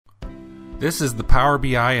This is the Power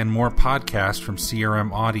BI and More podcast from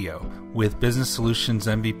CRM Audio with Business Solutions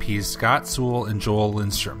MVPs Scott Sewell and Joel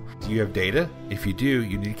Lindstrom. Do you have data? If you do,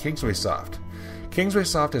 you need KingswaySoft.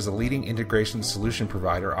 KingswaySoft is a leading integration solution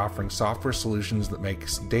provider offering software solutions that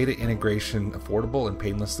makes data integration affordable and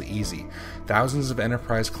painlessly easy. Thousands of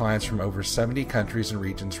enterprise clients from over 70 countries and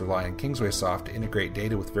regions rely on KingswaySoft to integrate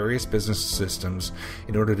data with various business systems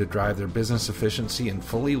in order to drive their business efficiency and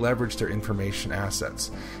fully leverage their information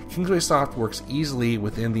assets. KingswaySoft works easily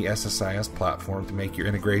within the SSIS platform to make your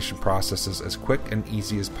integration processes as quick and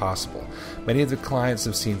easy as possible. Many of the clients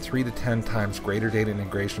have seen 3 to 10 times greater data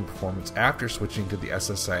integration performance after switching to the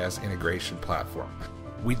SSIS integration platform.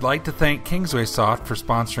 We'd like to thank KingswaySoft for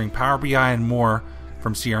sponsoring Power BI and More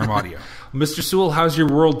from CRM Audio. Mr. Sewell, how's your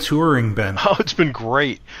world touring been? Oh, it's been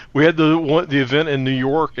great. We had the event in New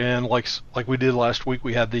York, and like we did last week,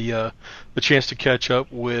 we had the chance to catch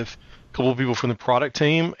up with a couple of people from the product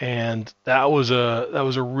team, and that was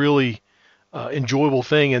a really enjoyable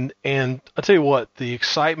thing. And I tell you what, the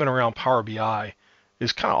excitement around Power BI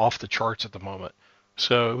is kind of off the charts at the moment.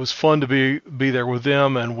 So it was fun to be there with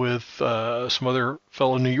them and with some other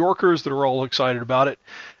fellow New Yorkers that are all excited about it.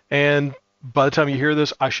 And by the time you hear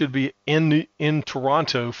this, I should be in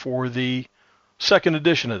Toronto for the second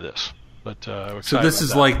edition of this. But so this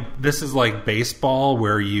is like baseball,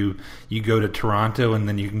 where you go to Toronto and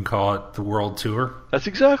then you can call it the World Tour. That's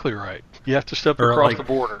exactly right. You have to step across the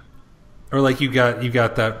border. Or like you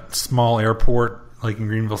got that small airport like in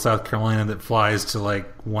Greenville, South Carolina, that flies to like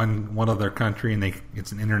one other country, and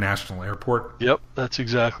it's an international airport. Yep, that's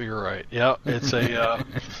exactly right. Yeah, it's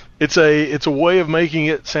a way of making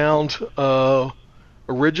it sound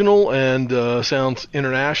original and sounds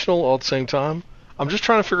international all at the same time. I'm just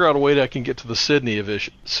trying to figure out a way that I can get to the Sydney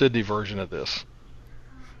version of this.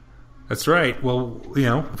 That's right. Well,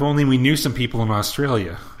 if only we knew some people in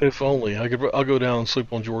Australia. If only I'll go down and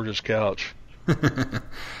sleep on George's couch.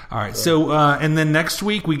 All right. So, and then next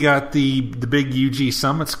week we got the big UG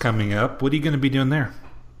summits coming up. What are you going to be doing there?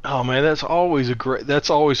 Oh man, that's always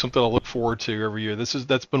something I look forward to every year.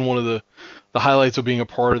 That's been one of the highlights of being a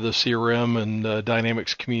part of the CRM and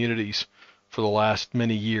Dynamics communities for the last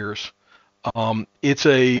many years. We'll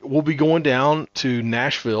be going down to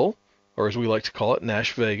Nashville, or as we like to call it,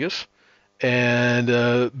 nashvegas,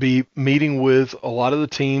 and be meeting with a lot of the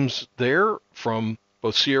teams there from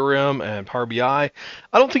both CRM and Power BI.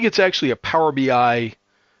 I don't think it's actually a Power BI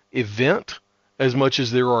event as much as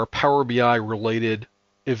there are Power BI related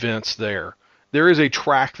events there. There is a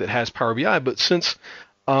track that has Power BI, but since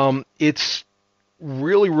it's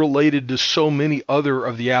really related to so many other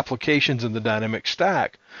of the applications in the Dynamics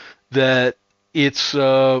stack, that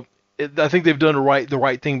I think they've done the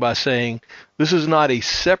right thing by saying this is not a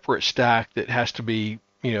separate stack that has to be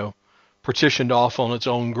partitioned off on its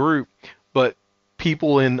own group, but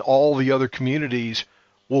people in all the other communities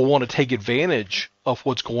will want to take advantage of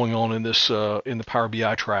what's going on in this in the Power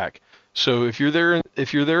BI track. So if you're there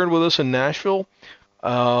with us in Nashville,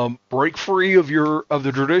 break free of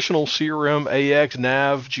the traditional CRM, AX,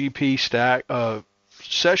 Nav, GP stack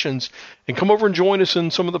sessions, and come over and join us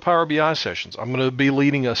in some of the Power BI sessions. I'm going to be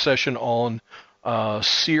leading a session on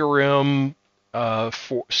CRM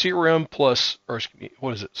plus, or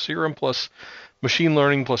what is it? CRM plus machine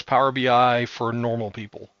learning plus Power BI for normal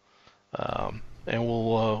people, and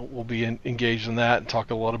we'll be engaged in that and talk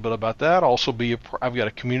a little bit about that. I've got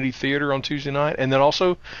a community theater on Tuesday night, and then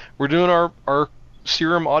also we're doing our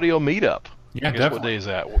CRM audio meetup. Yeah, definitely. What day is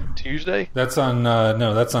that? Tuesday? That's on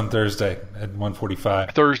that's on Thursday at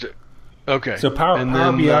 1:45. Thursday. Okay. So Power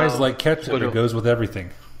BI is like ketchup; it goes with everything.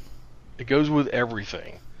 It goes with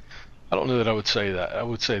everything. I don't know that I would say that. I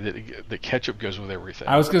would say that ketchup goes with everything.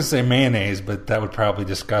 I was going to say mayonnaise, but that would probably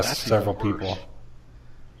disgust several people.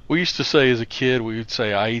 We used to say as a kid, we would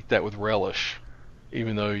say, I eat that with relish,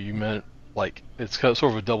 even though you meant, like, it's sort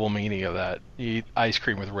of a double meaning of that. You eat ice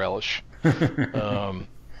cream with relish. But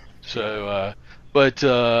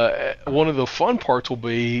one of the fun parts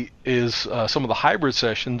is some of the hybrid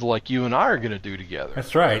sessions like you and I are going to do together.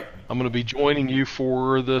 That's right. I'm going to be joining you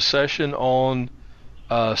for the session on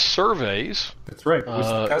surveys. That's right.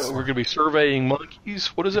 We're going to be surveying monkeys.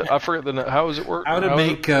 What is it? I forget how does it work? How to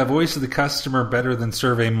make voice of the customer better than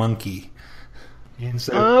Survey Monkey.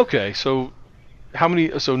 Okay, so how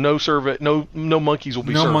many? So no monkeys will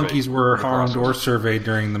be surveyed. No monkeys were harmed or surveyed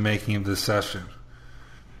during the making of this session.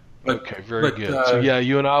 Okay, very good. So yeah,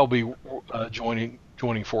 you and I will be joining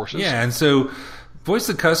forces. Yeah, and so Voice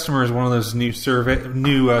of the Customer is one of those new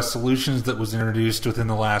solutions that was introduced within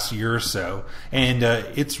the last year or so, and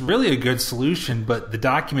it's really a good solution. But the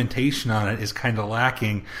documentation on it is kind of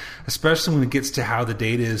lacking, especially when it gets to how the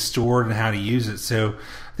data is stored and how to use it. So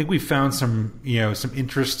I think we found some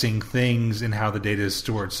interesting things in how the data is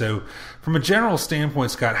stored. So from a general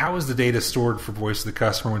standpoint, Scott, how is the data stored for Voice of the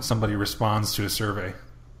Customer when somebody responds to a survey?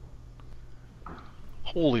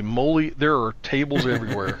 Holy moly, there are tables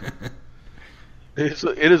everywhere.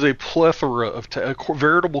 It is a plethora of a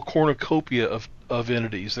veritable cornucopia of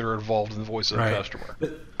entities that are involved in the Voice of the Customer.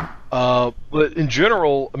 But in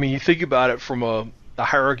general, I mean, you think about it from a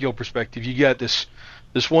hierarchical perspective. You got this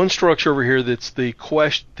one structure over here that's the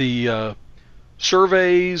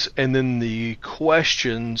surveys, and then the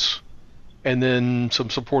questions, and then some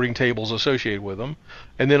supporting tables associated with them.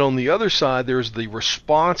 And then on the other side, there's the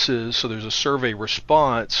responses. So there's a survey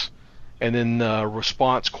response, and then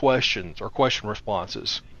response questions or question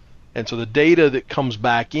responses. And so the data that comes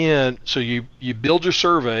back in, so you build your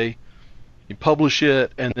survey, you publish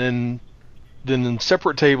it, and then in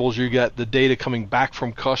separate tables you got the data coming back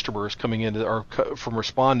from customers coming into, or from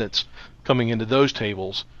respondents coming into those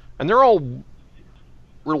tables. And they're all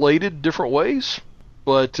related different ways,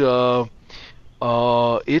 but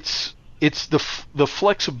it's the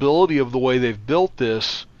flexibility of the way they've built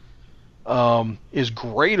this is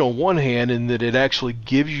great on one hand, in that it actually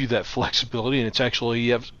gives you that flexibility, and it's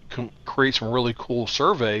actually can create some really cool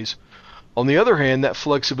surveys. On the other hand, that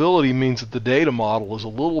flexibility means that the data model is a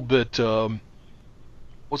little bit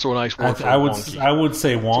what's a nice word for wonky? I would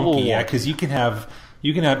say wonky, yeah, because you can have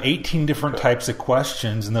 18 different types of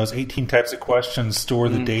questions, and those 18 types of questions store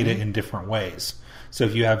the data in different ways. So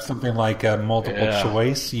if you have something like a multiple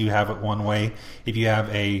choice, you have it one way. If you have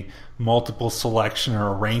a multiple selection or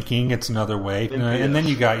a ranking, it's another way. And then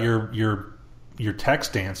you got your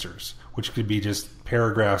text answers, which could be just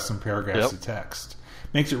paragraphs and paragraphs of text.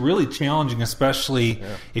 Makes it really challenging, especially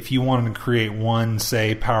if you wanted to create one,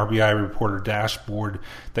 say, Power BI report or dashboard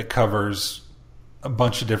that covers a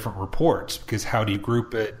bunch of different reports, because how do you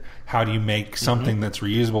group it? How do you make something that's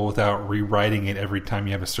reusable without rewriting it every time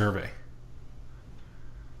you have a survey?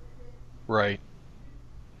 Right.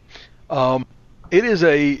 It is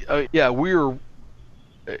you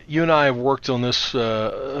and I have worked on this,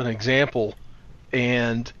 an example,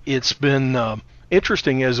 and it's been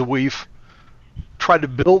interesting as we've tried to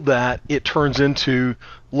build that. It turns into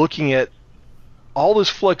looking at all this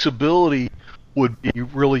flexibility would be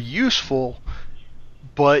really useful,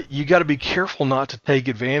 but you got to be careful not to take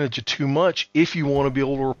advantage of too much if you want to be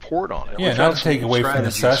able to report on it. Yeah, not to take away from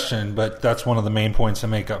the session, but that's one of the main points I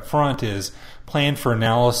make up front is plan for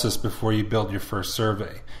analysis before you build your first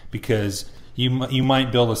survey, because you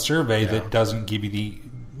might build a survey that doesn't give you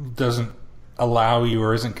doesn't allow you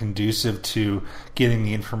or isn't conducive to getting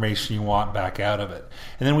the information you want back out of it.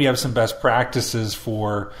 And then we have some best practices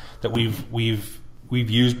that we've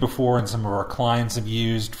used before and some of our clients have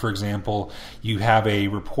used. For example, you have a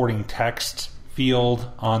reporting text field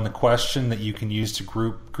on the question that you can use to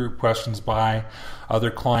group questions by.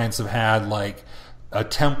 Other clients have had like a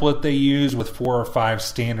template they use with 4 or 5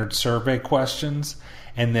 standard survey questions,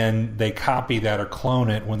 and then they copy that or clone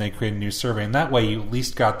it when they create a new survey. And that way you at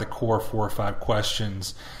least got the core 4 or 5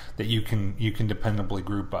 questions that you can dependably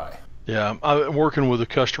group by. Yeah, I'm working with a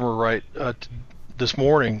customer this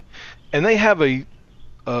morning, and they have a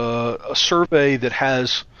survey that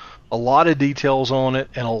has a lot of details on it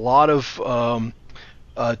and a lot of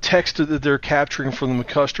text that they're capturing from the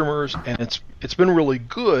customers, and it's been really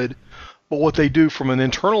good. But what they do from an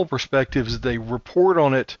internal perspective is they report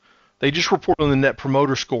on it. They just report on the Net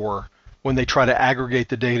Promoter Score when they try to aggregate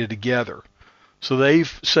the data together. So they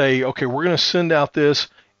say, okay, we're going to send out this.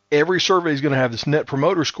 Every survey is going to have this Net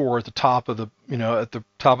Promoter Score at the top of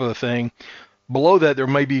the thing. Below that, there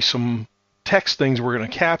may be some text things we're going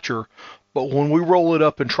to capture, but when we roll it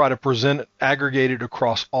up and try to present it aggregated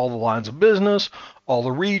across all the lines of business, all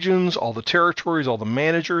the regions, all the territories, all the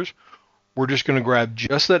managers, we're just going to grab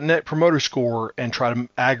just that Net Promoter Score and try to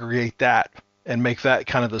aggregate that and make that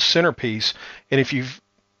kind of the centerpiece. And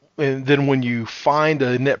then when you find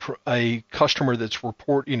a customer that's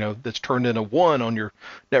that's turned in a 1 on your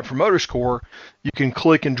Net Promoter Score, you can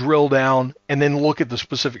click and drill down and then look at the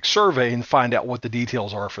specific survey and find out what the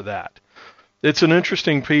details are for that. It's an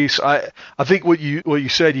interesting piece. I think what you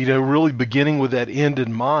said, really beginning with that end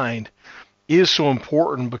in mind is so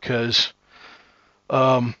important, because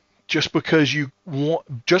just because you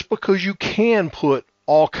can put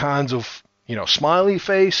all kinds of smiley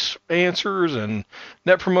face answers and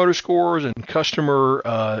Net Promoter Scores and customer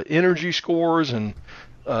energy scores and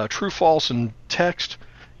true false and text,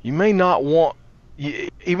 you may not want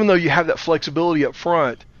even though you have that flexibility up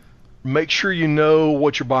front, make sure you know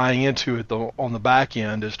what you're buying into on the back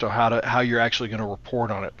end as to how you're actually going to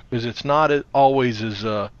report on it, because it's not always as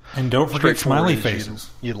and don't forget smiley faces.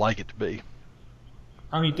 You'd like it to be.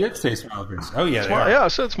 Oh, you did say smiley faces. Oh yeah, yeah, I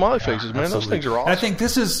said smiley faces, man. Absolutely. Those things are awesome. And I think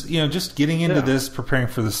this is, just getting into this, preparing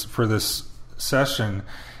for this session,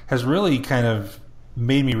 has really kind of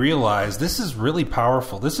made me realize this is really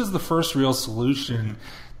powerful. This is the first real solution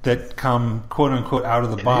that come quote unquote out of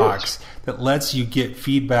the box that lets you get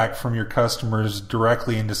feedback from your customers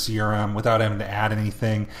directly into CRM without having to add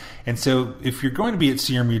anything. And so if you're going to be at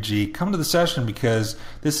CRMUG, come to the session, because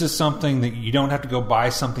this is something that you don't have to go buy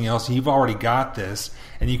something else. You've already got this,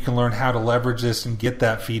 and you can learn how to leverage this and get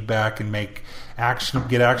that feedback and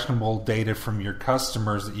get actionable data from your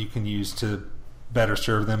customers that you can use to better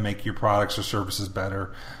serve them, make your products or services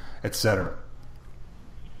better, etc.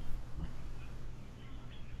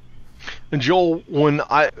 And Joel,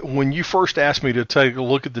 when you first asked me to take a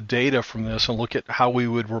look at the data from this and look at how we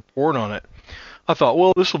would report on it, I thought,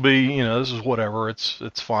 well, this will be, this is whatever.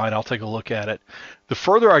 It's fine. I'll take a look at it. The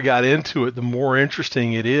further I got into it, the more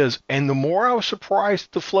interesting it is, and the more I was surprised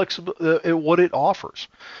at the flexibility, at what it offers.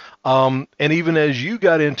 And even as you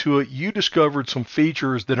got into it, you discovered some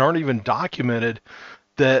features that aren't even documented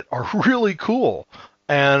that are really cool.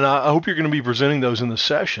 And I hope you're going to be presenting those in the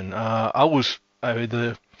session.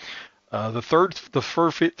 The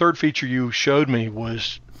third feature you showed me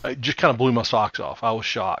it just kind of blew my socks off. I was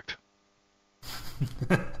shocked.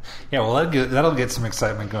 Yeah, well, that'll get some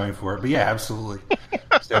excitement going for it. But yeah, absolutely.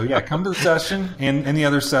 So yeah, come to the session and any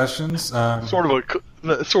other sessions. Sort of a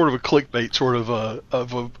clickbait, sort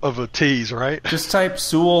of a tease, right? Just type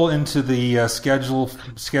Sewell into the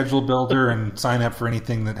schedule builder and sign up for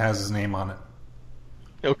anything that has his name on it.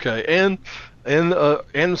 Okay, and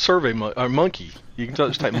survey monkey. You can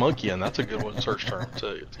just type monkey in. That's a good one search term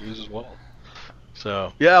to use as well.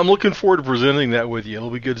 So yeah, I'm looking forward to presenting that with you.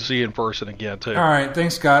 It'll be good to see you in person again too. All right,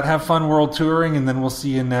 thanks, Scott. Have fun world touring, and then we'll see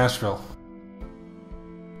you in Nashville.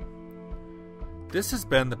 This has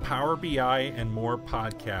been the Power BI and More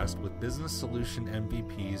podcast with Business Solution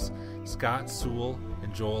MVPs Scott Sewell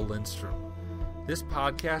and Joel Lindstrom. This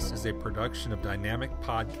podcast is a production of Dynamic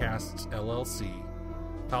Podcasts, LLC.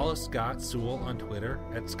 Follow Scott Sewell on Twitter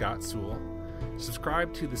at Scott Sewell.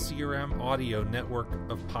 Subscribe to the CRM Audio Network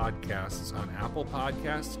of podcasts on Apple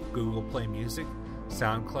Podcasts, Google Play Music,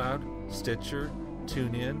 SoundCloud, Stitcher,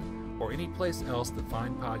 TuneIn, or any place else that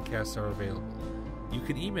fine podcasts are available. You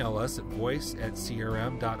can email us at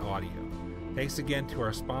voice@crm.audio. Thanks again to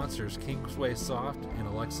our sponsors, Kingsway Soft and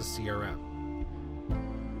Alexa CRM.